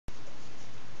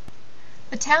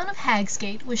The town of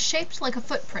Hagsgate was shaped like a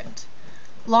footprint,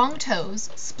 long toes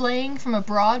splaying from a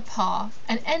broad paw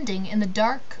and ending in the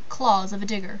dark claws of a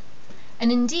digger; and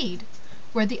indeed,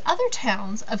 where the other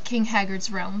towns of King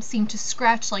Haggard's realm seemed to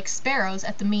scratch like sparrows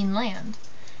at the mean land,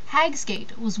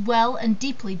 Hagsgate was well and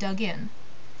deeply dug in.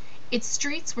 Its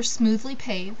streets were smoothly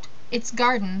paved, its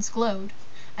gardens glowed,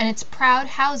 and its proud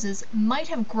houses might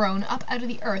have grown up out of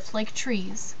the earth like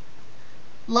trees.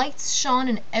 Lights shone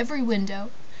in every window,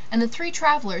 and the three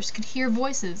travelers could hear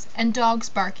voices and dogs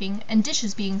barking and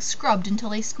dishes being scrubbed until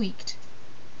they squeaked.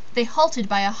 They halted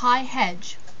by a high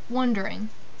hedge, wondering.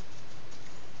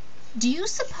 "Do you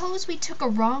suppose we took a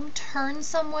wrong turn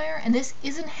somewhere, and this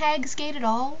isn't Hagsgate at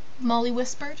all?" Molly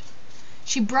whispered.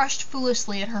 She brushed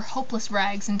foolishly at her hopeless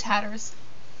rags and tatters.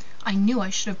 "I knew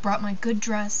I should have brought my good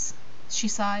dress," she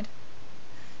sighed.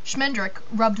 Schmendrick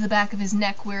rubbed the back of his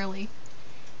neck wearily.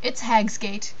 "It's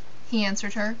Hagsgate," he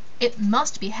answered her. "It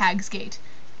must be Hagsgate,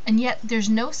 and yet there's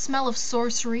no smell of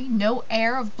sorcery, no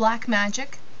air of black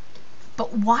magic.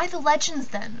 But why the legends,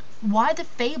 then? Why the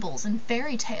fables and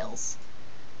fairy tales?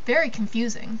 Very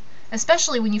confusing,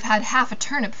 especially when you've had half a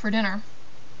turnip for dinner."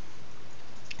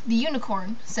 The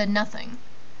unicorn said nothing.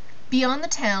 Beyond the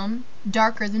town,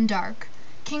 darker than dark,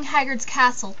 King Haggard's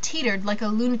castle teetered like a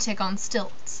lunatic on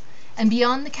stilts, and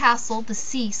beyond the castle the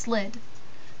sea slid.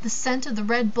 The scent of the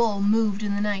Red Bull moved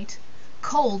in the night,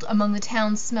 cold among the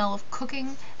town's smell of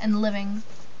cooking and living.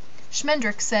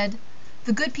 Schmendrick said,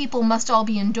 "The good people must all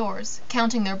be indoors,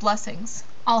 counting their blessings.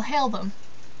 I'll hail them."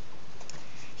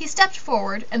 He stepped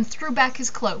forward and threw back his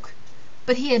cloak,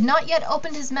 but he had not yet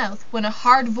opened his mouth when a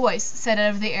hard voice said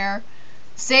out of the air,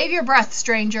 "Save your breath,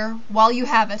 stranger, while you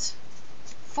have it."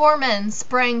 4 men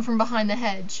sprang from behind the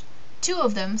hedge. 2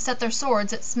 of them set their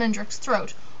swords at Schmendrick's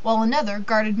throat, while another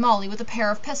guarded Molly with a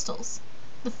pair of pistols.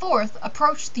 The 4th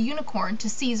approached the unicorn to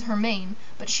seize her mane,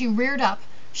 but she reared up,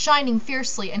 shining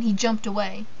fiercely, and he jumped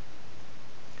away.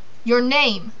 "Your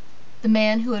name?" the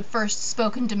man who had first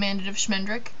spoken demanded of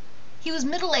Schmendrick. He was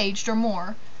middle-aged or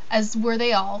more, as were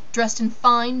they all, dressed in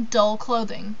fine, dull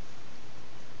clothing.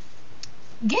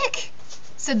 "Gick,"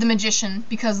 said the magician,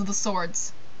 because of the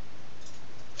swords.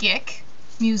 "Gick,"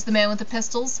 mused the man with the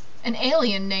pistols. "An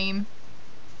alien name."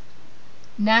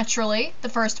 "Naturally," the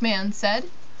first man said.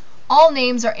 "All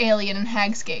names are alien in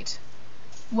Hagsgate.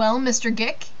 Well, Mr.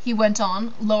 Gick," he went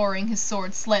on, lowering his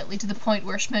sword slightly to the point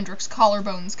where Schmendrick's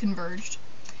collarbones converged,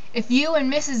 "if you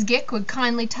and Mrs. Gick would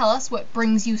kindly tell us what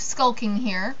brings you skulking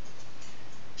here—"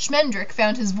 Schmendrick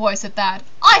found his voice at that.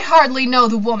 "I hardly know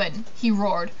the woman," he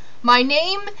roared. "My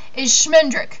name is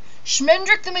Schmendrick,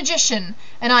 Schmendrick the magician,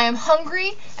 and I am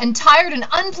hungry and tired and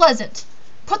unpleasant.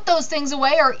 Put those things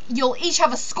away, or you'll each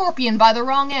have a scorpion by the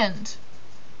wrong end."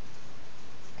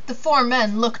 The 4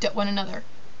 men looked at one another.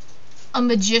 "A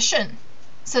magician,"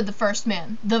 said the first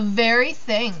man. "The very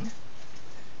thing."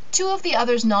 2 of the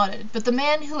others nodded, but the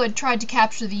man who had tried to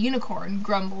capture the unicorn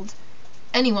grumbled.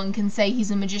 "Anyone can say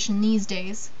he's a magician these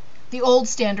days. The old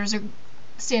standards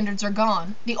are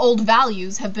gone. The old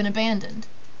values have been abandoned.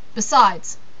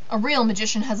 Besides, a real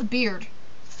magician has a beard."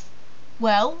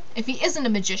 "Well, if he isn't a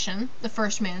magician," the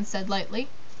first man said lightly,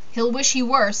 "he'll wish he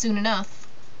were soon enough."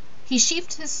 He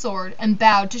sheathed his sword and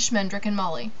bowed to Schmendrick and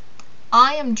Molly.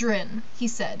 "I am Drin," he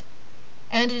said,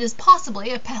 "and it is possibly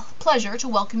a pleasure to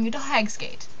welcome you to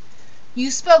Hagsgate.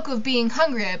 You spoke of being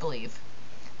hungry, I believe.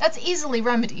 That's easily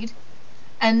remedied,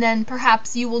 and then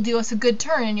perhaps you will do us a good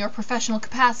turn in your professional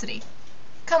capacity.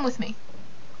 Come with me."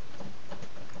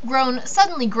 Grown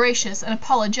suddenly gracious and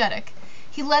apologetic,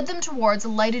 he led them towards a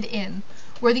lighted inn,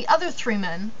 where the other 3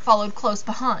 men followed close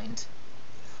behind.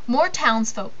 More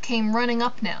townsfolk came running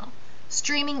up now,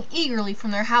 streaming eagerly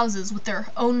from their houses with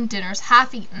their own dinners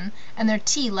half eaten and their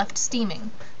tea left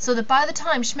steaming, so that by the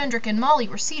time Schmendrick and Molly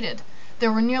were seated,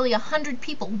 there were nearly 100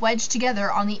 people wedged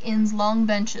together on the inn's long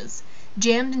benches,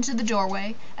 jammed into the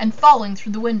doorway and falling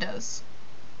through the windows.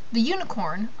 The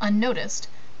unicorn, unnoticed,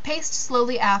 paced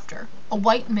slowly after, a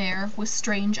white mare with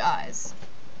strange eyes.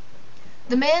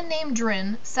 The man named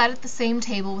Drin sat at the same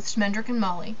table with Schmendrick and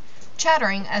Molly,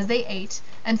 chattering as they ate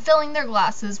and filling their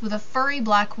glasses with a furry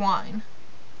black wine.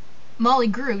 Molly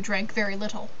Grew drank very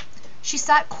little. She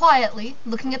sat quietly,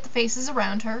 looking at the faces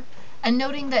around her, and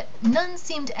noting that none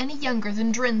seemed any younger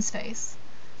than Drin's face,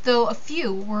 though a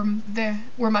few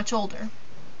were much older.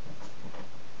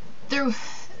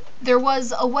 There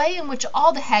was a way in which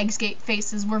all the Hagsgate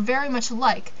faces were very much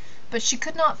alike, but she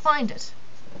could not find it.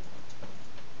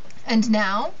 "And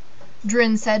now,"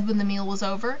 Drin said when the meal was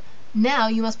over, "now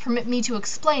you must permit me to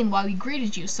explain why we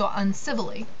greeted you so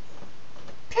uncivilly."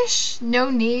 "Pish,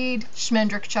 no need,"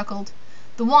 Schmendrick chuckled.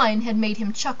 The wine had made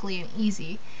him chuckly and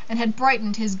easy, and had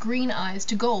brightened his green eyes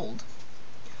to gold.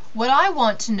 "What I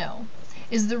want to know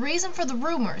is the reason for the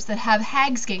rumors that have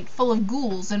Hagsgate full of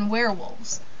ghouls and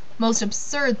werewolves. Most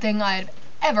absurd thing I have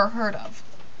ever heard of."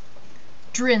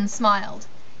 Drin smiled.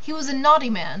 He was a naughty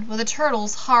man with a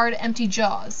turtle's hard, empty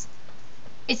jaws.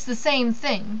 "It's the same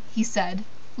thing," he said.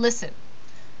 "Listen.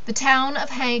 The town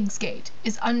of Hagsgate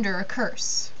is under a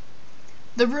curse."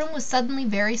 The room was suddenly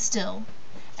very still,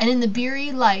 and in the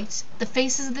beery light the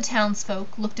faces of the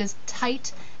townsfolk looked as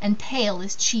tight and pale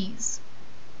as cheese.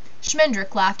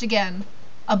 Schmendrick laughed again.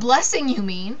 "A blessing, you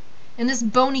mean? In this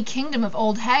bony kingdom of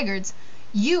old haggards,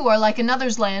 you are like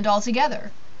another's land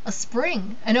altogether. A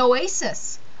spring, an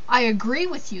oasis. I agree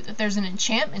with you that there's an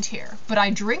enchantment here, but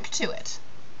I drink to it."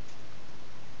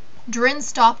 Drin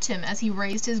stopped him as he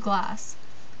raised his glass.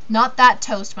 "Not that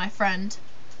toast, my friend.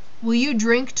 Will you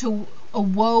drink to a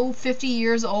woe 50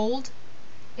 years old?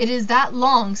 It is that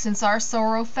long since our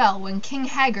sorrow fell when King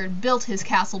Haggard built his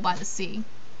castle by the sea.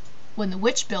 When the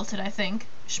witch built it, I think."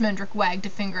 Schmendrick wagged a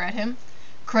finger at him.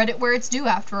 "Credit where it's due,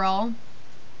 after all."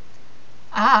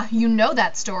 "Ah, you know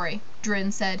that story,"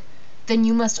 Drin said. "Then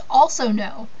you must also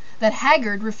know that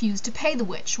Haggard refused to pay the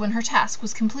witch when her task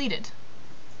was completed."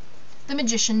 The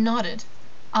magician nodded.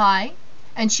 "Aye,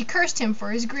 and she cursed him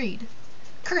for his greed.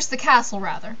 Cursed the castle,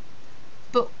 rather.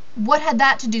 But what had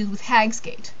that to do with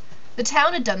Hagsgate? The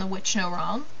town had done the witch no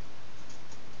wrong."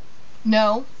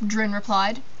 "No," Drin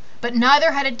replied, "but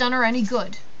neither had it done her any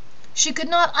good. She could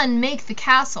not unmake the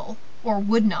castle, or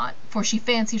would not, for she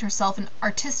fancied herself an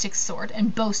artistic sort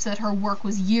and boasted that her work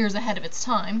was years ahead of its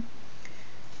time.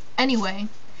 Anyway,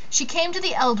 she came to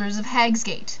the elders of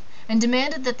Hagsgate and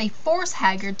demanded that they force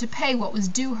Haggard to pay what was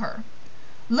due her.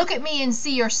 'Look at me and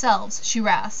see yourselves,' she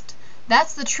rasped.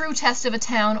 'That's the true test of a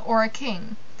town or a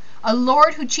king. A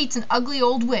lord who cheats an ugly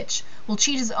old witch will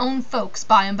cheat his own folks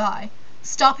by and by.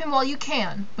 Stop him while you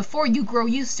can, before you grow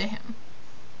used to him.'"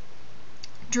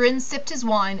 Drin sipped his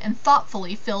wine and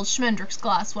thoughtfully filled Schmendrick's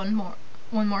glass one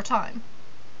more time.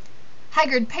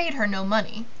 "Haggard paid her no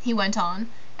money," he went on,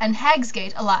 "and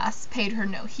Hagsgate, alas, paid her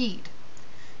no heed.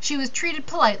 She was treated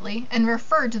politely and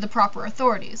referred to the proper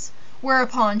authorities,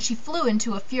 whereupon she flew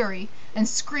into a fury and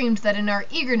screamed that in our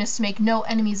eagerness to make no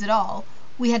enemies at all,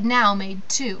 we had now made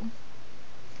 2.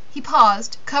 He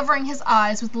paused, covering his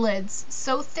eyes with lids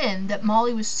so thin that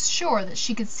Molly was sure that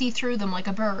she could see through them like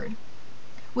a bird.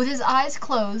 With his eyes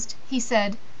closed, he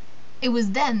said, "It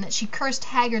was then that she cursed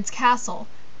Haggard's castle,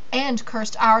 and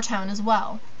cursed our town as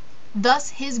well.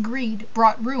 Thus his greed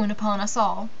brought ruin upon us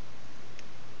all."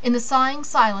 In the sighing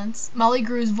silence, Molly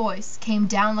Grew's voice came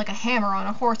down like a hammer on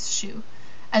a horseshoe,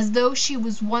 as though she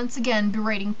was once again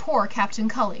berating poor Captain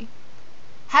Cully.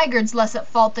 "Haggard's less at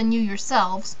fault than you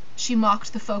yourselves," she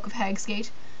mocked the folk of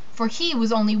Hagsgate, "for he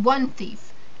was only one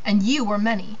thief, and you were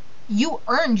many. You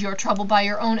earned your trouble by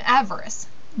your own avarice,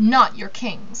 not your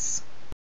king's."